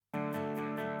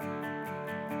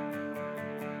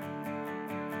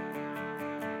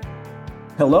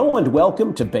Hello and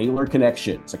welcome to Baylor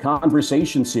Connections, a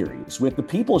conversation series with the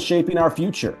people shaping our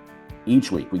future.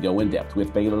 Each week we go in depth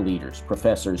with Baylor leaders,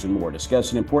 professors, and more,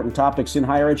 discussing important topics in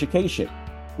higher education,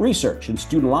 research, and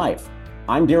student life.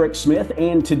 I'm Derek Smith,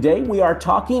 and today we are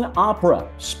talking opera,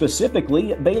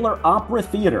 specifically Baylor Opera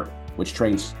Theater, which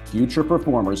trains future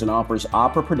performers and offers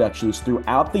opera productions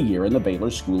throughout the year in the Baylor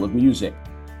School of Music.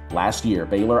 Last year,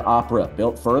 Baylor Opera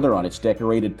built further on its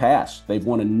decorated past. They've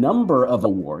won a number of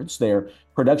awards. Their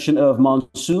production of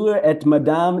Monsieur et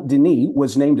Madame Denis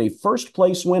was named a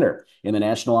first-place winner in the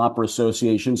National Opera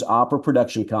Association's opera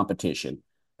production competition.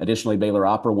 Additionally, Baylor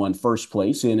Opera won first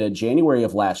place in January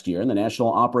of last year in the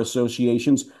National Opera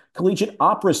Association's Collegiate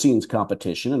Opera Scenes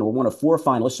competition and were one of 4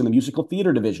 finalists in the musical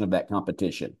theater division of that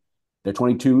competition. Their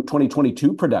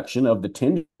 2022 production of The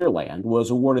Tinderland was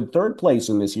awarded third place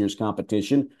in this year's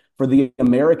competition for the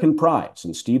American Prize,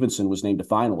 and Stephenson was named a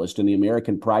finalist in the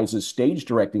American Prize's stage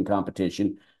directing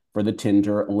competition for The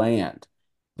Tinderland.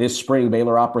 This spring,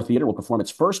 Baylor Opera Theater will perform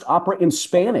its first opera in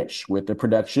Spanish with the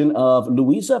production of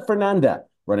Luisa Fernanda,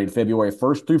 running February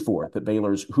 1st through 4th at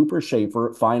Baylor's Hooper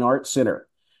Schaefer Fine Arts Center.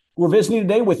 We're visiting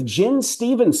today with Jen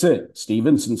Stephenson.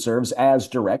 Stephenson serves as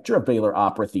director of Baylor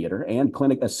Opera Theater and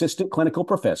assistant clinical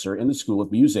professor in the School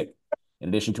of Music. In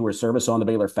addition to her service on the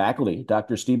Baylor faculty,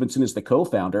 Dr. Stephenson is the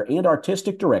co-founder and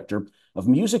artistic director of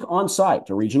Music on Site,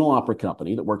 a regional opera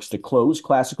company that works to close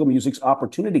classical music's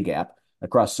opportunity gap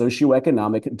across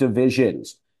socioeconomic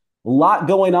divisions. A lot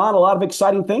going on, a lot of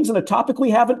exciting things, and a topic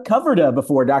we haven't covered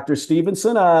before, Dr.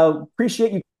 Stephenson.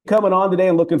 Appreciate you coming on today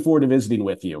and looking forward to visiting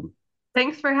with you.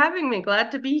 Thanks for having me.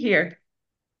 Glad to be here.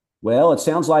 Well, it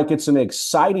sounds like it's an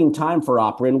exciting time for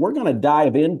opera, and we're going to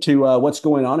dive into what's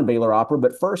going on in Baylor Opera.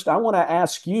 But first, I want to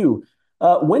ask you,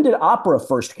 when did opera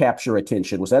first capture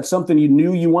attention? Was that something you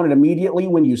knew you wanted immediately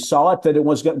when you saw it, that it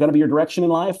was going to be your direction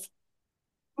in life?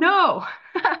 No.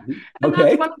 And that's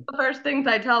Okay. one of the first things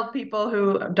I tell people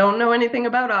who don't know anything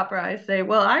about opera. I say,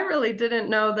 well, I really didn't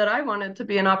know that I wanted to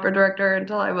be an opera director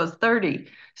until I was 30.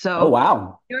 Oh, So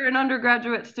wow. you're an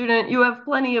undergraduate student, you have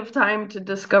plenty of time to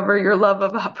discover your love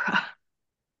of opera.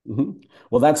 Mhm.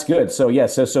 Well, that's good. So,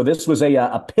 yes, so this was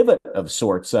a pivot of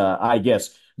sorts, I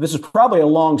guess. This is probably a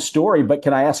long story, but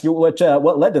can I ask you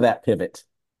what led to that pivot?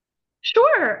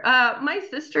 Sure. My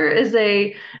sister is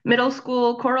a middle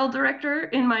school choral director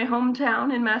in my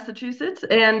hometown in Massachusetts.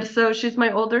 And so she's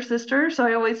my older sister. So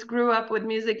I always grew up with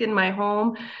music in my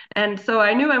home. And so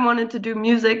I knew I wanted to do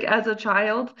music as a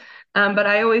child. But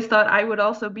I always thought I would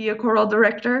also be a choral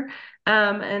director.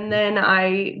 And then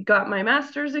I got my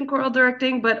master's in choral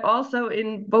directing, but also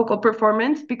in vocal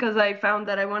performance because I found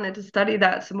that I wanted to study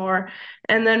that some more.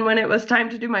 And then when it was time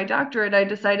to do my doctorate, I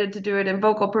decided to do it in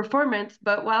vocal performance.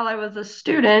 But while I was a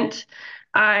student,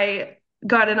 I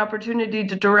got an opportunity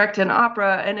to direct an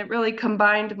opera, and it really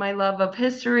combined my love of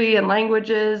history and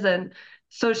languages and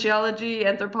sociology,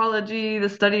 anthropology, the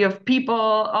study of people,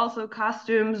 also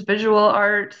costumes, visual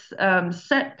arts,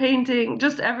 set painting,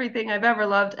 just everything I've ever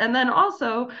loved. And then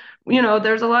also,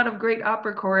 there's a lot of great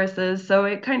opera choruses. So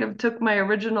it kind of took my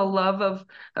original love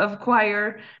of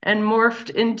choir and morphed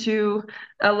into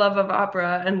a love of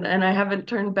opera, and I haven't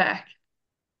turned back.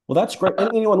 Well, that's great.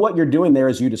 And what you're doing there,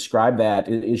 as you describe that,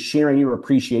 is sharing your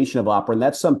appreciation of opera. And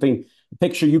that's something, a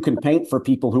picture you can paint for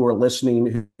people who are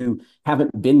listening who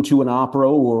haven't been to an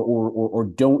opera or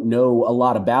don't know a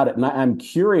lot about it. And I'm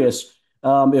curious,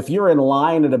 if you're in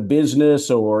line at a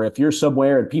business or if you're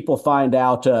somewhere and people find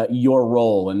out your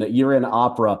role and that you're in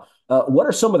opera, what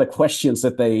are some of the questions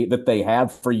that they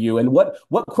have for you? And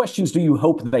what questions do you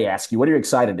hope they ask you? What are you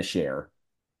excited to share?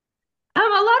 A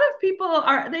lot of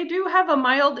people they do have a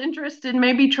mild interest in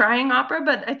maybe trying opera,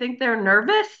 but I think they're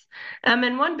nervous.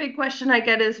 And one big question I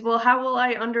get is, well, how will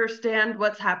I understand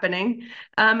what's happening?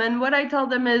 And what I tell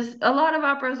them is a lot of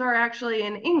operas are actually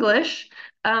in English.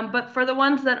 But for the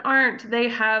ones that aren't, they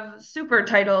have super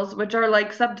titles, which are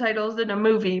like subtitles in a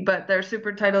movie, but they're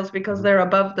super titles because they're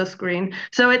above the screen.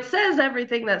 So it says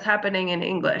everything that's happening in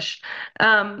English.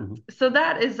 Mhm. So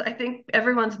that is, I think,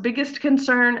 everyone's biggest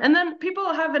concern. And then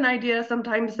people have an idea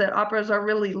sometimes that operas are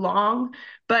really long,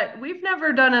 but we've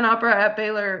never done an opera at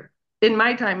Baylor in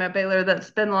my time at Baylor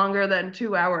that's been longer than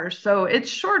 2 hours. So it's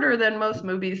shorter than most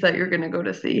movies that you're going to go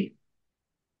to see.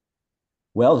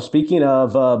 Well, speaking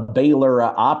of Baylor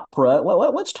Opera,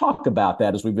 let's talk about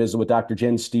that as we visit with Dr.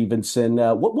 Jen Stephenson.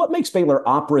 What makes Baylor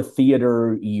Opera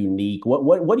Theater unique?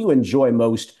 What do you enjoy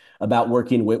most about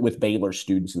working with Baylor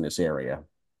students in this area?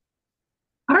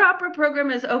 Our opera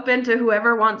program is open to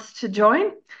whoever wants to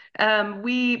join.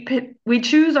 We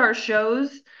choose our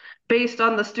shows based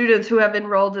on the students who have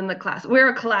enrolled in the class. We're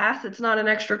a class, it's not an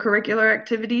extracurricular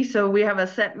activity, so we have a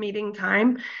set meeting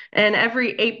time. And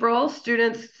every April,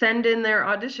 students send in their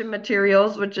audition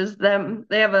materials, which is them,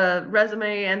 they have a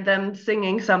resume and them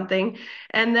singing something.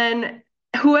 And then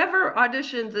whoever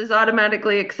auditions is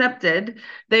automatically accepted.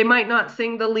 They might not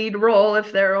sing the lead role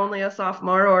if they're only a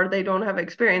sophomore or they don't have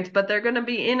experience, but they're going to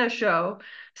be in a show.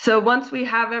 So once we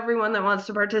have everyone that wants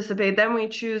to participate, then we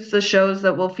choose the shows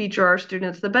that will feature our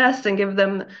students the best and give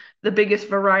them the biggest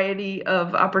variety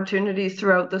of opportunities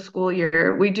throughout the school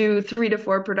year. We do 3 to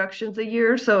 4 productions a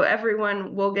year, so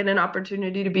everyone will get an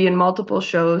opportunity to be in multiple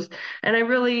shows. And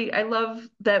I love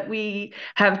that we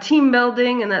have team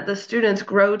building and that the students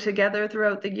grow together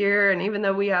throughout the year. And even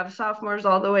though we have sophomores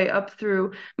all the way up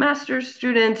through master's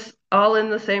students all in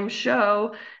the same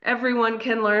show, everyone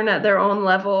can learn at their own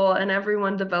level and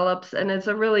everyone develops. And it's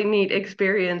a really neat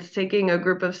experience taking a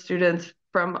group of students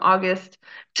from August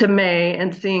to May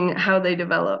and seeing how they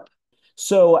develop.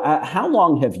 So, how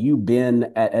long have you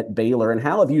been at Baylor, and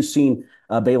how have you seen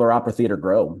Baylor Opera Theater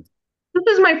grow?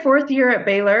 This is my 4th year at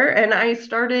Baylor, and I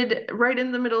started right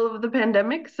in the middle of the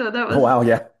pandemic. So that Oh, was wow,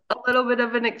 yeah. a little bit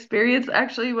of an experience.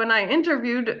 Actually, when I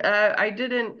interviewed,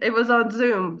 it was on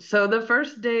Zoom. So the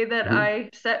first day that Mhm. I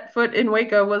set foot in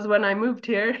Waco was when I moved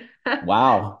here.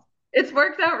 Wow. It's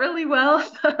worked out really well.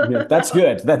 Yeah, That that's was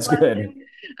good. a That's good. blessing.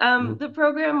 Mhm. The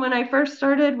program, when I first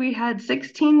started, we had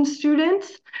 16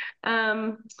 students.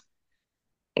 Um,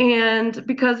 and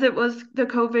because it was the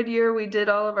COVID year, we did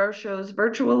all of our shows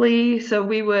virtually. So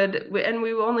and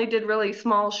we only did really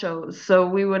small shows. So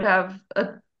we would have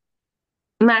a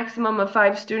maximum of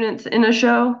 5 students in a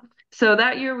show. So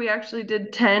that year we actually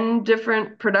did 10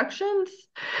 different productions.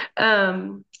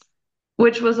 Um,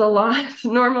 which was a lot.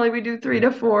 Normally we do 3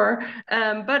 to 4,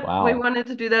 but we Wow. wanted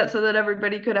to do that so that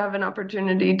everybody could have an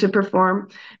opportunity to perform.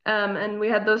 And we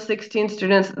had those 16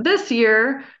 students. This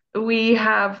year we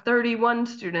have 31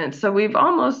 students, so we've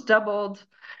almost doubled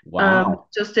Wow.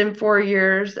 just in 4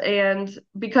 years. And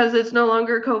because it's no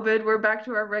longer COVID, we're back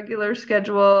to our regular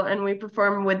schedule and we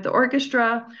perform with the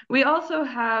orchestra. We also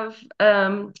have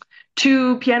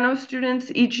 2 piano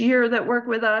students each year that work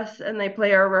with us and they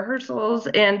play our rehearsals.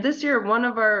 And this year, one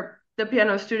of the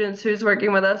piano students who's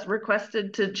working with us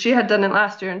she had done it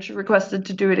last year and she requested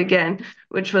to do it again,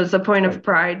 which was a point of Great.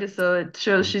 pride. So it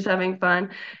shows she's having fun.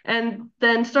 And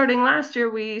then starting last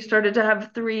year, we started to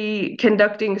have 3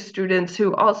 conducting students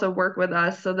who also work with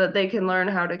us so that they can learn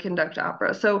how to conduct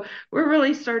opera. So we're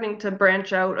really starting to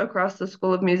branch out across the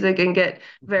School of Music and get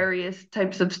various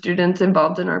types of students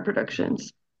involved in our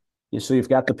productions. Yeah, so you've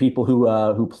got the people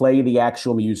who play the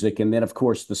actual music, and then of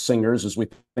course the singers, as we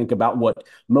think about what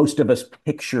most of us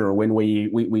picture when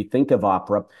we think of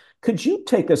opera. Could you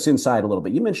take us inside a little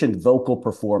bit? You mentioned vocal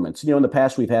performance. In the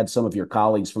past we've had some of your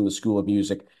colleagues from the School of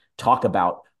Music talk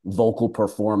about vocal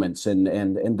performance and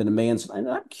the demands. And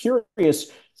I'm curious,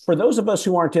 for those of us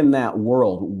who aren't in that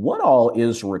world, what all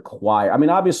is required? I mean,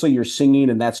 obviously you're singing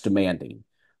and that's demanding.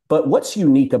 But what's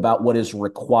unique about what is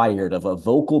required of a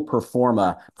vocal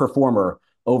performer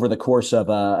over the course of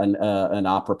an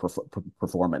opera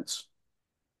performance?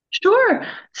 Sure.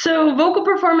 So, vocal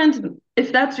performance,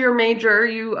 if that's your major,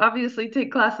 you obviously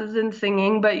take classes in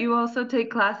singing, but you also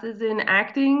take classes in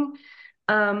acting.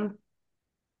 Um,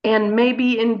 and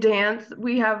maybe in dance.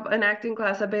 We have an acting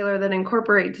class at Baylor that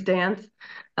incorporates dance.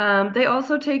 They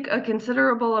also take a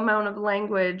considerable amount of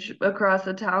language across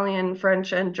Italian,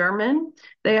 French, and German.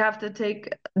 They have to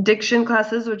take diction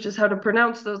classes, which is how to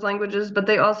pronounce those languages, but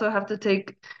they also have to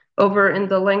take over in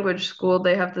the language school,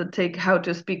 they have to take how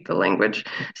to speak the language.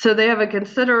 So they have a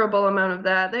considerable amount of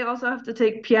that. They also have to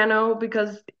take piano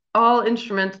because all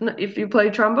instruments, if you play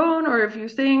trombone or if you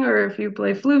sing or if you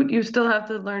play flute, you still have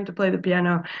to learn to play the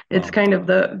piano. It's Well, kind of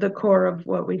the core of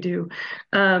what we do.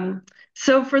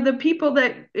 So for the people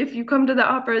that, if you come to the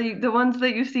opera, the ones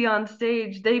that you see on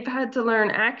stage, they've had to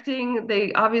learn acting.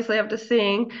 They obviously have to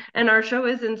sing, and our show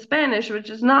is in Spanish, which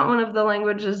is not one of the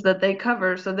languages that they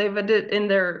cover. So they've in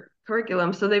their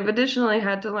curriculum. So they've additionally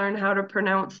had to learn how to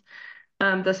pronounce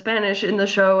the Spanish in the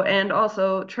show and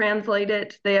also translate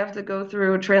it. They have to go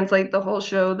through, translate the whole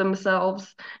show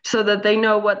themselves so that they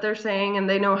know what they're saying and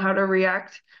they know how to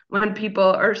react when people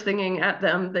are singing at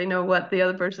them. They know what the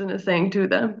other person is saying to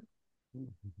them.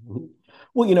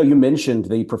 well, you mentioned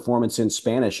the performance in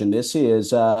Spanish, and this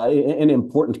is an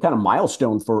important kind of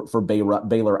milestone for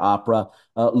Baylor Opera.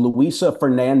 Luisa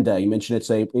Fernanda, you mentioned it's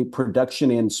a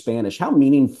production in Spanish. How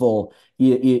meaningful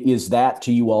is that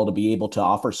to you all to be able to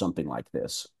offer something like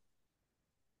this?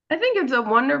 I think it's a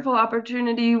wonderful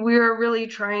opportunity. We're really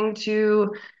trying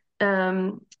to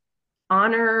um,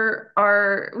 honor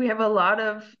we have a lot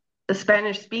of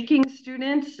Spanish speaking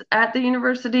students at the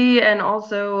university and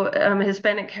also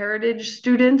Hispanic heritage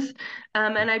students.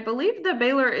 And I believe that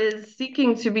Baylor is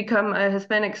seeking to become a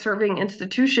Hispanic serving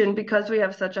institution because we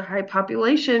have such a high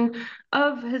population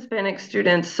of Hispanic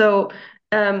students. So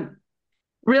um,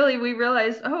 really we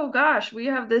realized, oh gosh, we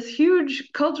have this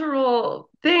huge cultural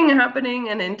thing happening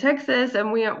and in Texas,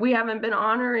 and we haven't been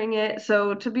honoring it.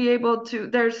 So to be able to,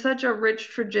 there's such a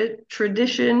rich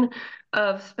tradition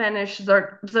of Spanish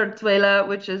zarzuela,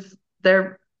 which is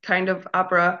their kind of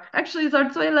opera. Actually,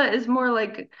 zarzuela is more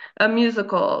like a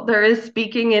musical. There is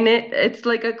speaking in it. It's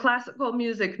like a classical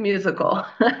music musical.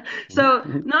 So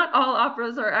Mhm. not all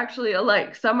operas are actually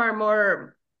alike. Some are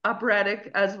more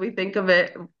operatic as we think of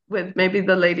it, with maybe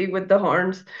the lady with the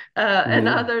horns, and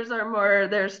Mhm. others are more,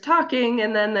 there's talking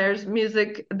and then there's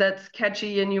music that's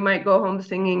catchy and you might go home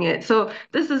singing it. So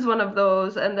this is one of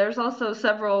those, and there's also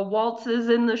several waltzes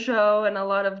in the show and a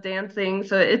lot of dancing.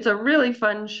 So it's a really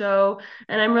fun show,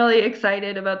 and I'm really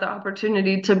excited about the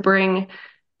opportunity to bring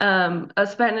a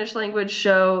Spanish language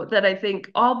show that I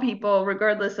think all people,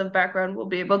 regardless of background, will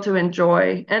be able to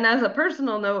enjoy. And as a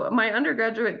personal note, my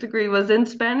undergraduate degree was in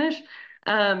Spanish.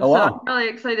 Oh, So I'm wow. really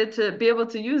excited to be able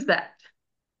to use that.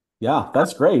 Yeah,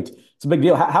 that's great. It's a big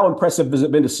deal. How impressive has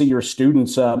it been to see your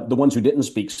students, the ones who didn't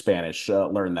speak Spanish,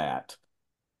 learn that?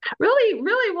 Really,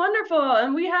 really wonderful.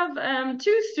 And we have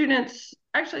two students,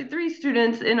 actually three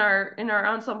students in our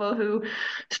ensemble who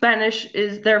Spanish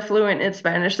is, they're fluent in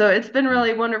Spanish. So it's been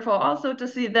really wonderful also to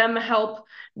see them help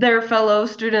their fellow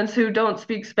students who don't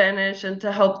speak Spanish and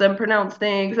to help them pronounce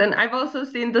things. And I've also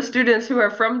seen the students who are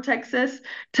from Texas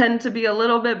tend to be a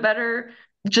little bit better.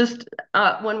 Just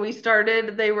when we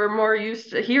started, they were more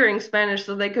used to hearing Spanish,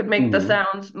 so they could make the Mhm.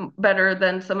 sounds better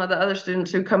than some of the other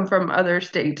students who come from other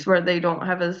states where they don't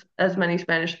have as many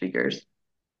Spanish speakers.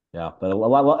 Yeah, but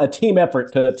a team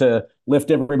effort to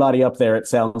lift everybody up there. It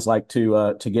sounds like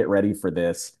to get ready for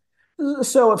this.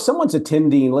 So if someone's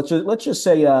attending, let's just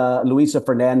say Luisa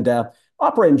Fernanda,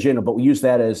 opera in general, but we use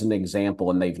that as an example,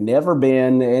 and they've never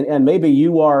been, and maybe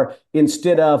you are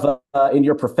instead of in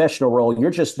your professional role,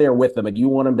 you're just there with them, and you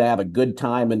want them to have a good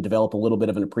time and develop a little bit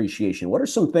of an appreciation. What are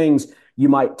some things you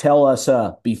might tell us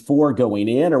before going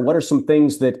in, or what are some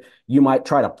things that you might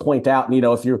try to point out?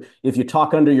 And, if you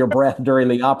talk under your breath during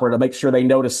the opera to make sure they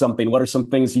notice something, what are some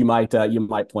things you might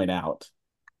point out?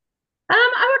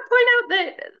 I would point out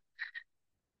that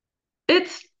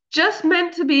it's just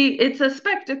meant to be, it's a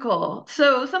spectacle.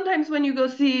 So sometimes when you go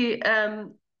see,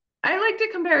 I like to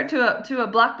compare it to a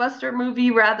blockbuster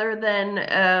movie rather than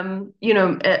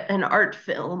an art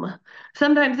film.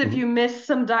 Sometimes if Mhm. you miss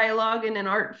some dialogue in an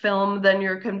art film, then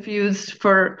you're confused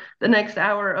for the next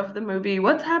hour of the movie.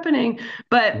 What's happening?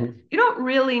 But Mhm. you don't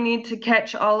really need to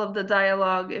catch all of the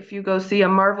dialogue if you go see a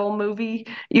Marvel movie.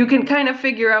 You can kind of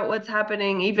figure out what's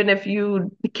happening even if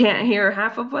you can't hear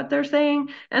half of what they're saying.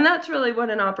 And that's really what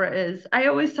an opera is. I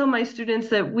always tell my students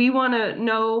that we want to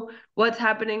know what's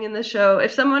happening in the show.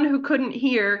 If someone who couldn't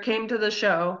hear came to the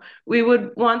show, we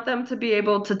would want them to be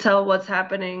able to tell what's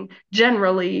happening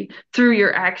generally through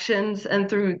your actions and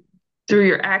through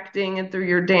your acting and through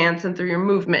your dance and through your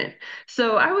movement.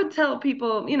 So I would tell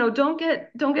people, don't get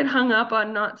hung up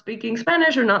on not speaking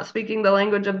Spanish or not speaking the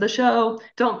language of the show.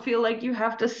 Don't feel like you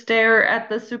have to stare at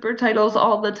the super titles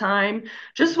all the time.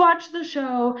 Just watch the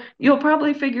show. You'll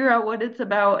probably figure out what it's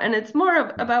about, and it's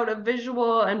more about a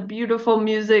visual and beautiful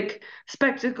music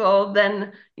spectacle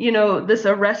than, this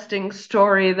arresting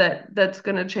story that's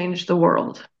going to change the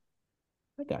world.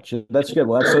 I got you. That's good.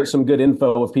 Well, that's some good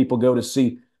info if people go to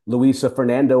see Luisa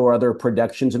Fernando or other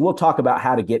productions. And we'll talk about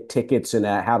how to get tickets and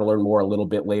how to learn more a little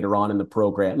bit later on in the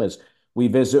program as we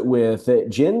visit with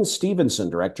Jen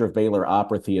Stephenson, director of Baylor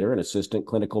Opera Theater and assistant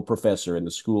clinical professor in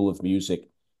the School of Music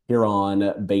here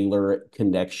on Baylor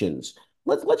Connections.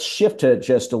 Let's shift to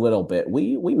just a little bit.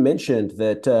 We mentioned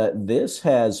that this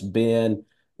has been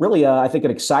really, I think,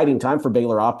 an exciting time for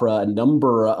Baylor Opera. A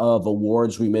number of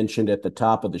awards we mentioned at the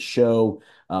top of the show.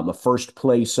 A first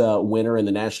place winner in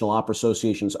the National Opera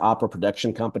Association's opera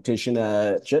production competition,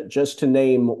 just to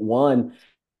name one.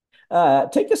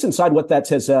 Take us inside what that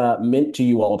has meant to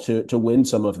you all to win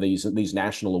some of these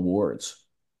national awards.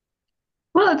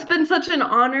 Well, it's been such an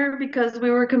honor because we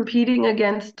were competing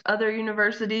against other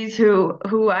universities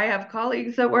who I have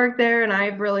colleagues that work there and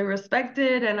I've really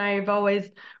respected, and I've always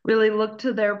really looked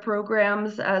to their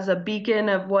programs as a beacon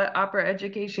of what opera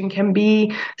education can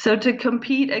be. So to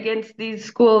compete against these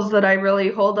schools that I really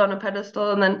hold on a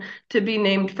pedestal and then to be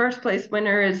named first place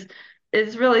winner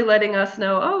is really letting us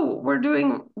know, oh, we're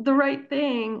doing the right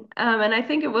thing. And I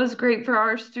think it was great for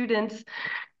our students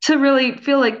to really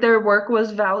feel like their work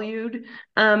was valued,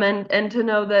 and to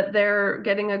know that they're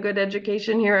getting a good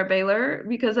education here at Baylor,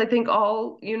 because I think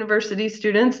all university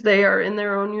students, they are in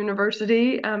their own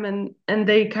university, and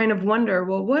they kind of wonder,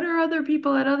 well, what are other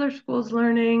people at other schools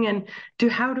learning, and do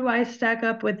how do I stack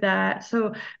up with that?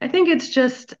 So I think it's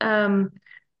just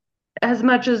as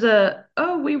much as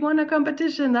oh, we won a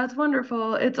competition, that's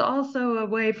wonderful, it's also a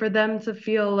way for them to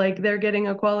feel like they're getting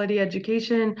a quality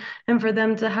education, and for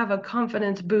them to have a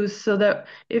confidence boost, so that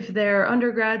if they're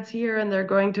undergrads here and they're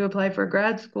going to apply for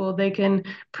grad school, they can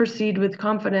proceed with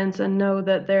confidence and know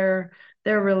that they're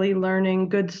really learning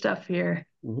good stuff here.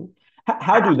 Mhm.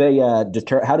 How do they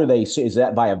deter? How do they see? Is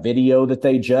that by a video that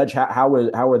they judge? How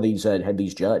are these had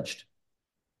these judged?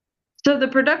 So the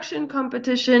production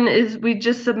competition is, we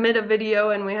just submit a video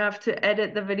and we have to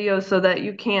edit the video so that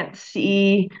you can't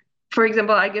see. For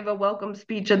example, I give a welcome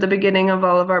speech at the beginning of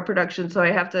all of our productions, so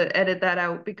I have to edit that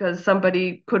out because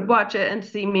somebody could watch it and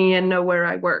see me and know where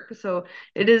I work. So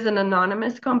it is an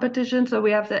anonymous competition, so we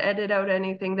have to edit out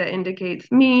anything that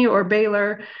indicates me or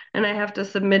Baylor, and I have to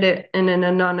submit it in an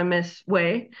anonymous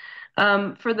way.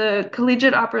 For the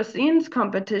Collegiate Opera Scenes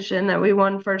competition that we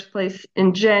won first place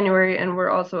in January, and we're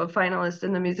also a finalist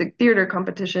in the music theater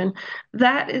competition,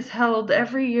 that is held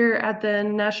every year at the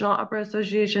National Opera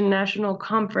Association National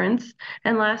Conference.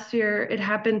 And last year it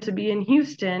happened to be in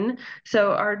Houston.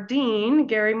 So our dean,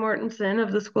 Gary Mortensen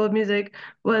of the School of Music,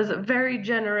 was very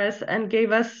generous and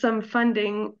gave us some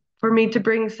funding for me to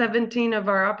bring 17 of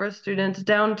our opera students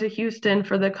down to Houston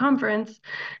for the conference.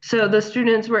 So the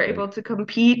students were able to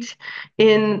compete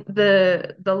in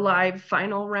the live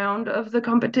final round of the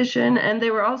competition, and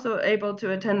they were also able to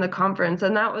attend the conference,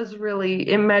 and that was really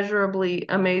immeasurably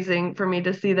amazing for me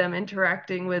to see them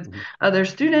interacting with Mhm. other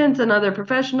students and other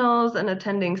professionals and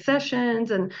attending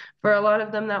sessions, and for a lot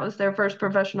of them that was their first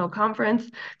professional conference.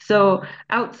 So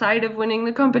outside of winning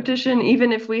the competition,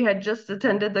 even if we had just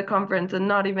attended the conference and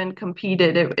not even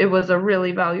competed, it was a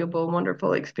really valuable,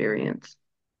 wonderful experience.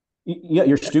 Yeah,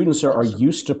 your students are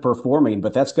used to performing,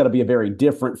 but that's got to be a very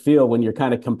different feel when you're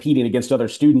kind of competing against other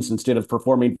students instead of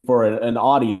performing for an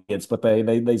audience. But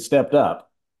they stepped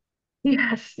up.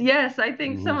 Yes, yes, I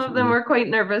think some of them Mhm. were quite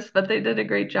nervous, but they did a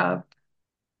great job.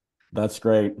 That's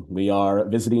great. We are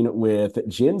visiting with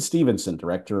Jen Stephenson,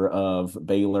 director of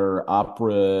Baylor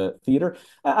Opera Theater.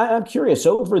 I'm curious,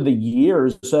 over the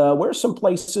years, where are some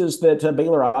places that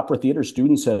Baylor Opera Theater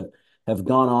students have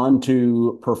gone on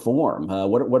to perform?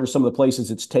 What are some of the places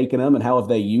it's taken them, and how have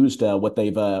they used what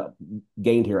they've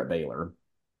gained here at Baylor?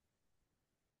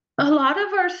 A lot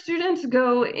of our students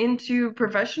go into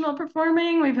professional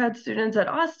performing. We've had students at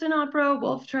Austin Opera,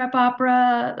 Wolf Trap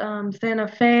Opera, Santa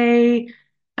Fe,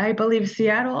 I believe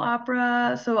Seattle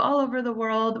Opera, so all over the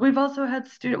world. We've also had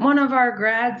one of our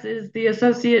grads is the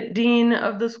associate dean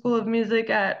of the School of Music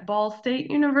at Ball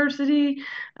State University.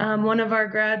 One of our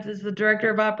grads is the director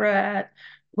of opera at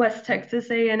West Texas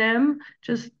A&M,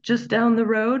 just down the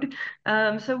road.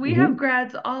 So we have Hmm.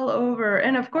 grads all over.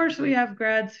 And of course, we have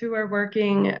grads who are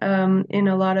working in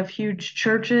a lot of huge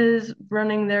churches,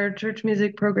 running their church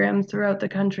music programs throughout the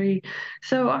country.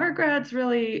 So our grads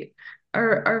really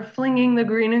are flinging the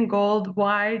green and gold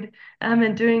wide,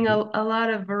 and doing a lot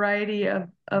of variety of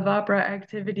opera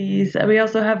activities. We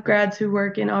also have grads who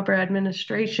work in opera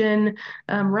administration,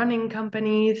 running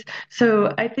companies.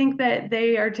 So I think that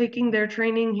they are taking their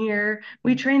training here.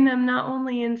 We train them not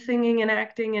only in singing and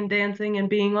acting and dancing and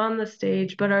being on the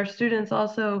stage, but our students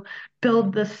also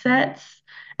build the sets.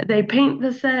 They paint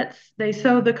the sets. They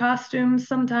sew the costumes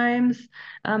sometimes.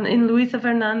 In Luisa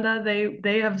Fernanda,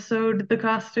 they have sewed the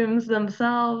costumes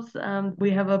themselves.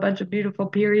 We have a bunch of beautiful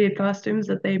period costumes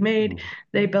that they made.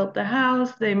 They built the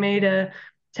house. They made a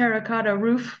terracotta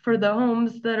roof for the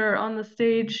homes that are on the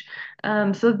stage.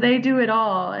 So they do it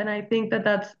all. And I think that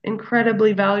that's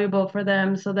incredibly valuable for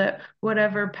them, so that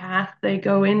whatever path they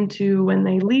go into when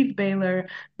they leave Baylor,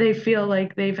 they feel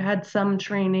like they've had some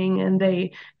training and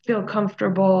they feel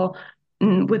comfortable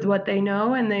with what they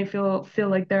know, and they feel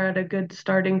like they're at a good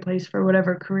starting place for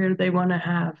whatever career they want to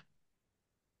have.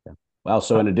 Wow.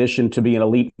 So in addition to being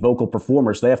elite vocal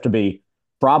performers, they have to be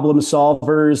problem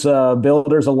solvers,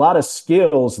 builders, a lot of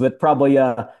skills that probably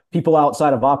people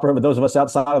outside of opera, but those of us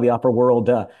outside of the opera world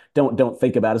don't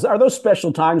think about. Are those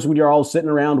special times when you're all sitting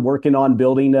around working on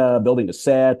building a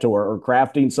set or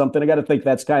crafting something? I got to think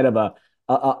that's kind of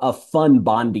a fun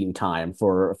bonding time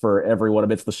for everyone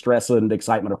amidst the stress and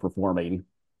excitement of performing.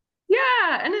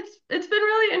 Yeah, and it's been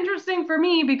really interesting for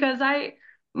me because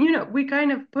we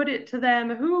kind of put it to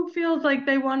them, who feels like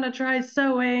they want to try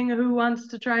sewing, who wants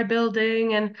to try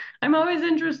building, and I'm always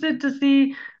interested to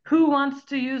see who wants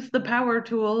to use the power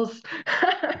tools?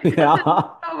 Yeah.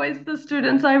 Always the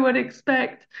students I would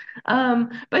expect.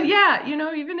 But yeah,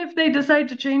 even if they decide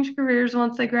to change careers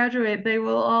once they graduate, they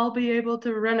will all be able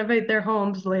to renovate their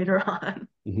homes later on.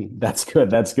 That's good.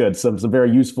 That's good. Some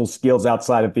very useful skills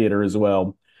outside of theater as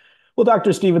well. Well,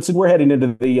 Dr. Stephenson, we're heading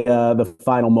into the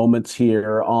final moments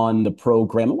here on the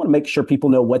program. I want to make sure people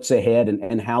know what's ahead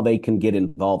and how they can get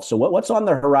involved. So what's on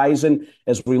the horizon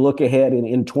as we look ahead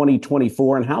in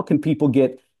 2024, and how can people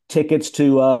get tickets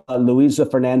to Luisa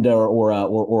Fernanda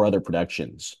or other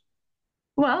productions?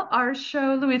 Well, our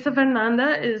show, Luisa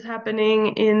Fernanda, is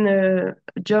happening in the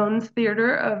Jones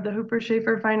Theater of the Hooper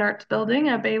Schaefer Fine Arts Building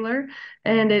at Baylor,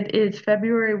 and it is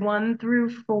February 1 through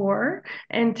 4.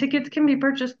 And tickets can be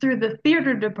purchased through the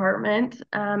theater department.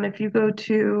 If you go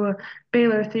to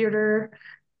Baylor Theater,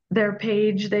 their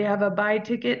page, they have a buy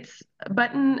tickets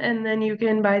button, and then you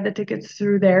can buy the tickets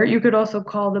through there. You could also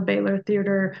call the Baylor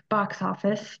Theater box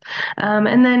office.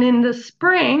 And then in the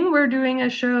spring, we're doing a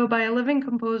show by a living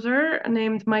composer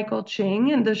named Michael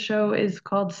Ching, and the show is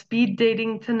called Speed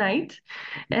Dating Tonight.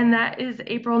 And that is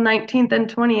April 19th and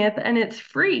 20th, and it's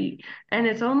free, and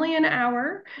it's only an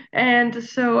hour. And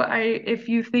so if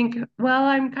you think, well,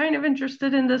 I'm kind of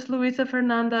interested in this Luisa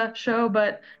Fernanda show,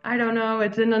 but I don't know,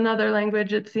 it's in another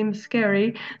language, it seems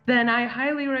scary, then I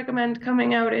highly recommend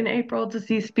coming out in April to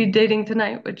see Speed Dating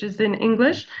Tonight, which is in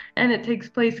English, and it takes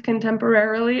place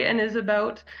contemporarily and is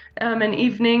about an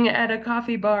evening at a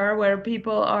coffee bar where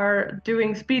people are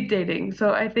doing speed dating.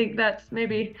 So I think that's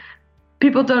maybe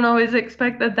people don't always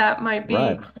expect that might be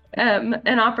Right.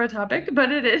 an opera topic, but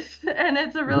it is. And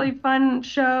it's a really fun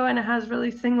show, and it has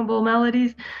really singable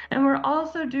melodies. And we're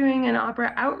also doing an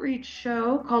opera outreach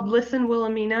show called Listen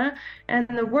Wilhelmina. And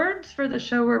the words for the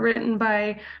show were written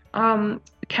by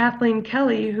Kathleen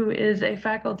Kelly, who is a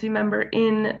faculty member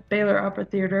in Baylor Opera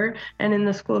Theater and in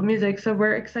the School of Music. So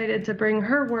we're excited to bring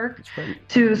her work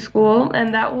to school,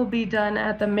 and that will be done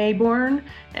at the Mayborn.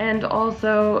 And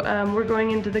also, we're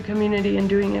going into the community and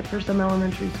doing it for some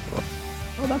elementary schools.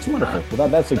 Oh, that's wonderful. Well,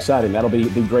 that's exciting. That'll be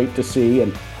great to see.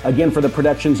 And again, for the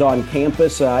productions on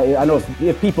campus, I know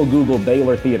if people Google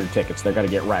Baylor Theater tickets, they're going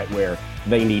to get right where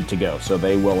they need to go. So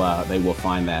they will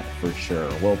find that for sure.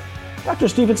 Well, Dr.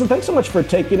 Stephenson, thanks so much for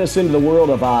taking us into the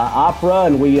world of opera,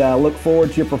 and we look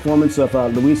forward to your performance of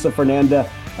Luisa Fernanda.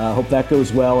 Hope that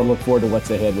goes well, and look forward to what's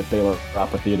ahead with Baylor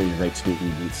Opera Theater, your great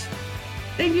students.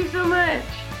 Thank you so much.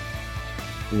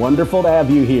 Wonderful to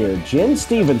have you here. Jen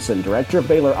Stephenson, Director of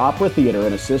Baylor Opera Theater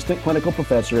and Assistant Clinical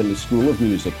Professor in the School of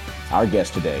Music, our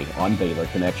guest today on Baylor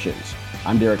Connections.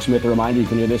 I'm Derek Smith. A reminder, you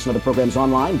can hear this and other programs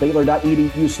online,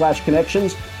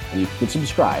 baylor.edu/connections, and you can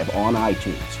subscribe on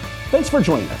iTunes. Thanks for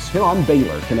joining us here on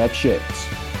Baylor Connections.